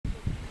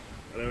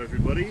Hello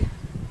everybody,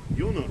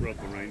 you're not Rob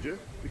the Ranger,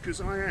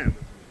 because I am.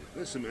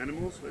 There's some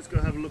animals, let's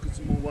go have a look at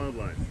some more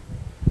wildlife.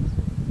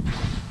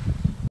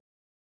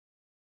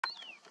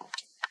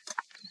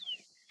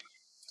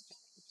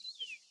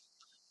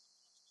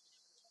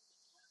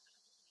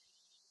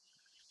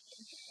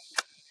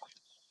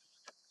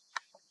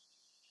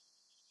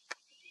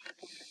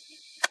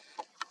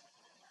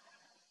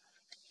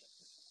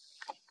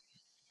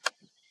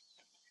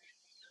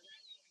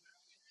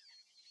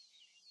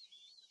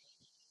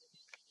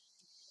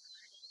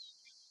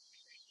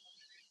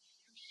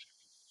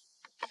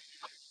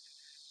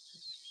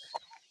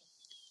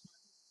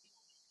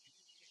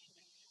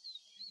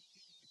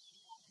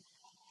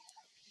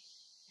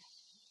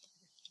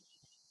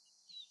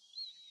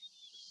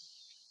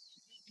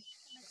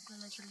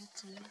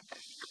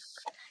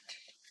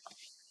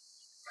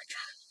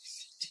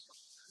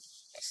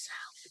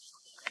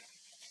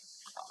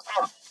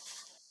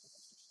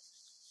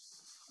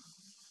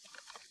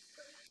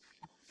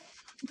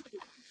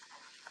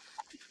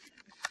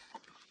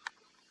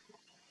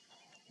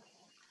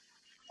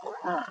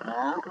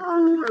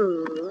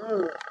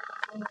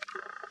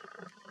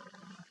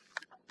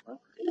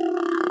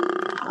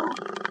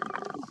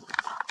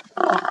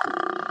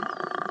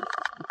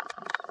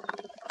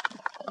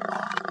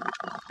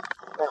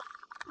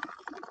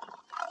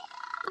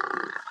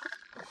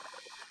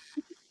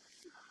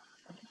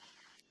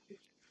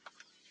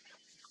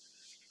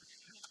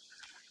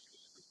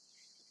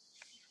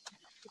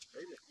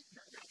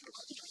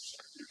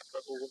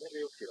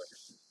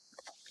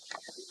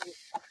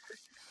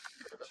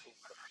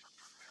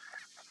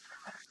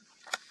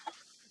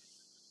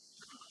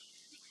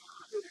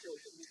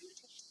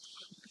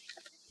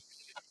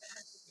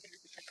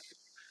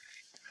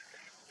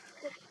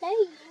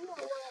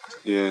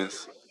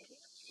 Yes.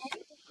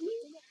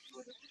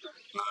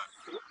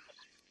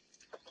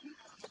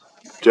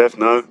 Jeff,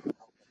 no.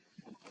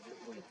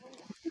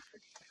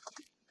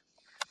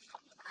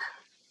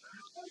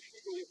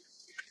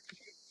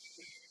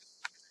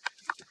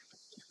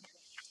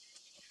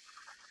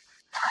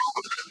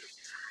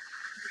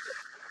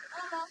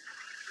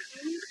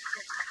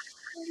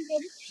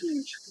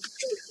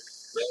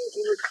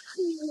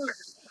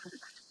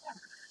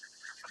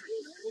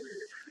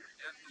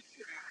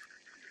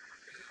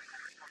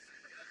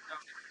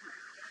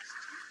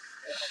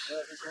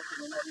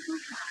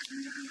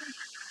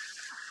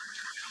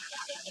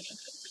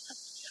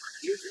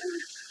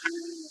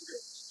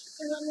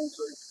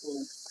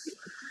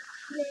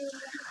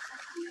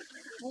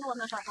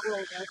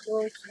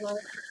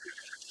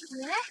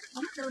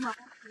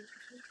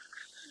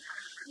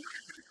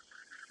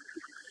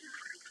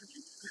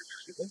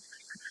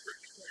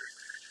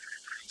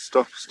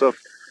 Stop.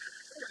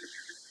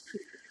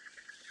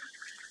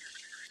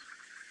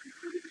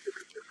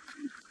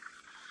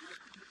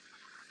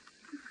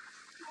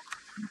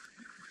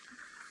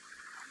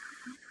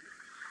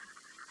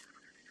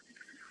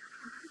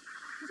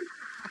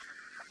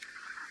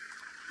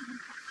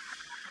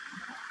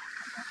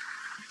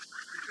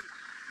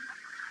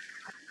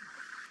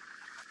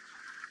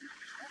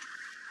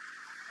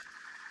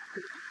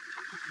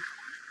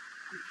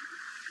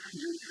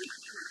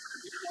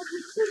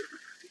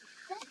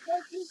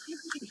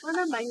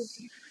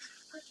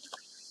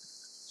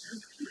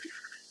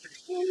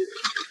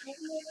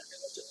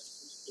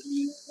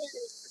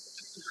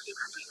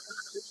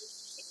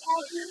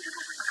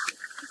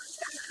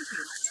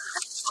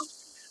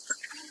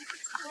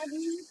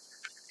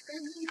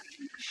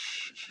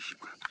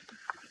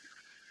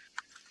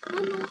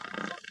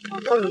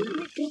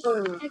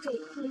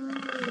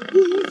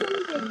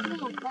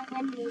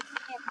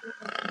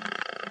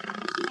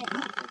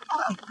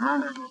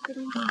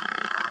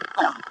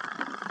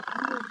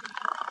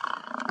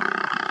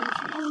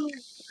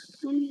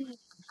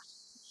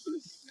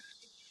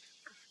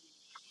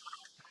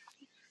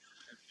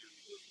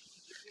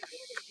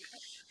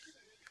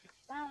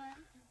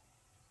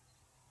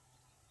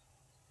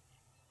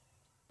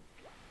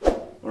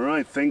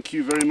 Alright, thank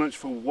you very much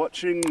for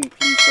watching.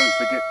 Please don't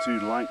forget to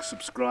like,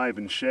 subscribe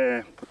and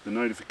share. Put the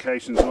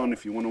notifications on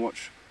if you want to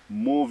watch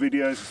more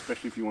videos,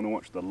 especially if you want to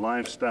watch the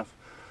live stuff.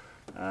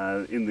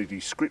 In the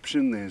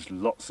description there's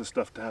lots of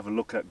stuff to have a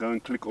look at. Go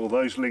and click all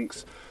those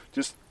links.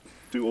 Just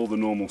do all the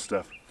normal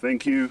stuff.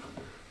 Thank you.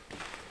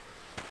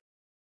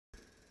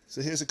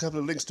 So here's a couple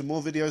of links to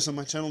more videos on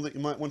my channel that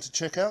you might want to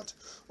check out.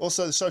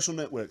 Also the social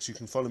networks, you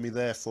can follow me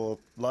there for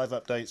live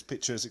updates,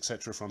 pictures,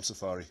 etc. from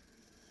Safari.